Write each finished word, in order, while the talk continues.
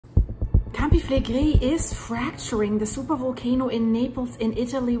Campi Flegrei is fracturing, the super volcano in Naples in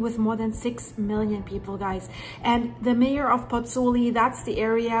Italy with more than 6 million people, guys. And the mayor of Pozzuoli, that's the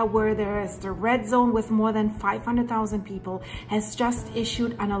area where there is the red zone with more than 500,000 people, has just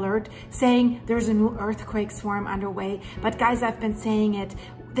issued an alert saying there's a new earthquake swarm underway. But guys, I've been saying it,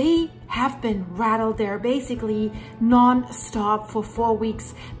 they have been rattled there basically non-stop for 4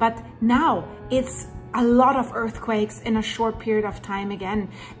 weeks. But now it's a lot of earthquakes in a short period of time again.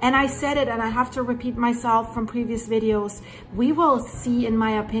 And I said it, and I have to repeat myself from previous videos, we will see, in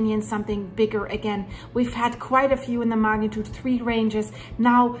my opinion, something bigger again. We've had quite a few in the magnitude 3 ranges,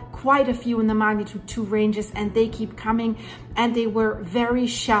 now quite a few in the magnitude 2 ranges, and they keep coming, and they were very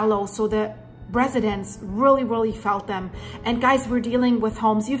shallow, so the residents really felt them. And guys, we're dealing with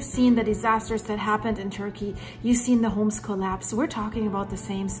homes. You've seen the disasters that happened in Turkey. You've seen the homes collapse. We're talking about the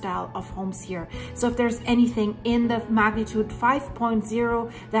same style of homes here. So if there's anything in the magnitude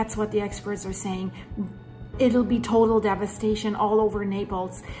 5.0, that's what the experts are saying. It'll be total devastation all over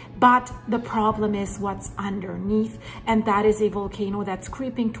Naples. But the problem is what's underneath, and that is a volcano that's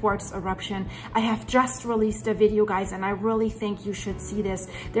creeping towards eruption. I have just released a video, guys, and I really think you should see this.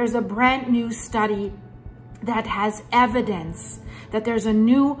 There's a brand new study that has evidence that there's a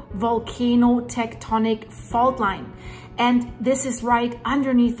new volcano tectonic fault line. And this is right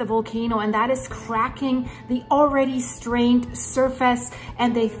underneath the volcano, and that is cracking the already strained surface,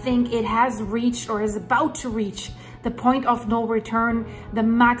 and they think it has reached or is about to reach the point of no return, the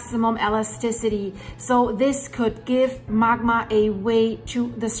maximum elasticity. So this could give magma a way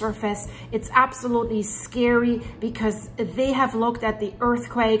to the surface. It's absolutely scary because they have looked at the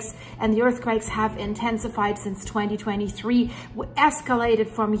earthquakes, and the earthquakes have intensified since 2023, escalated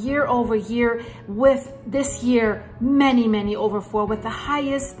from year over year, with this year many over 4, with the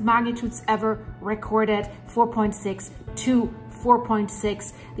highest magnitudes ever recorded, 4.6 to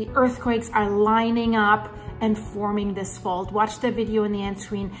 4.6. The earthquakes are lining up and forming this fault. Watch the video in the end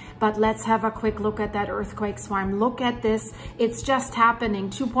screen, but let's have a quick look at that earthquake swarm. Look at this. It's just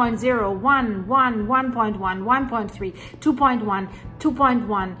happening. 2.0, 1, 1, 1.1, 1.3, 2.1,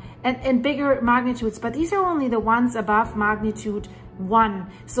 2.1, and bigger magnitudes, but these are only the ones above magnitude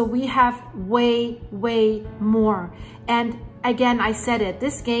 1. So we have way more. And again, I said it,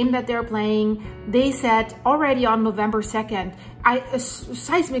 this game that they're playing, they said already on November 2nd,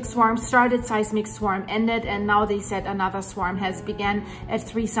 seismic swarm started, seismic swarm ended, and now they said another swarm has begun at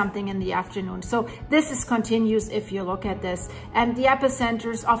 3 something in the afternoon. So this is continuous if you look at this. And the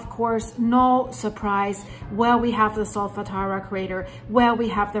epicenters, of course, no surprise, where we have the Solfatara crater, where we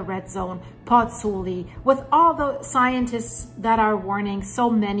have the red zone, Pozzuoli, with all the scientists that are warning, so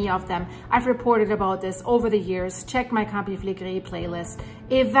many of them. I've reported about this over the years. Check my Campi Flegrei playlist.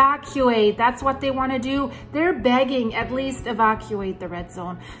 Evacuate, that's what they want to do. They're begging, at least evacuate the red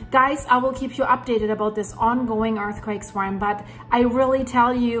zone. Guys, I will keep you updated about this ongoing earthquake swarm, but I really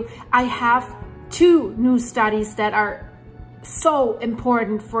tell you, I have 2 new studies that are so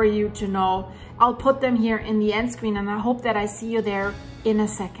important for you to know. I'll put them here in the end screen, and I hope that I see you there in a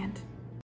second.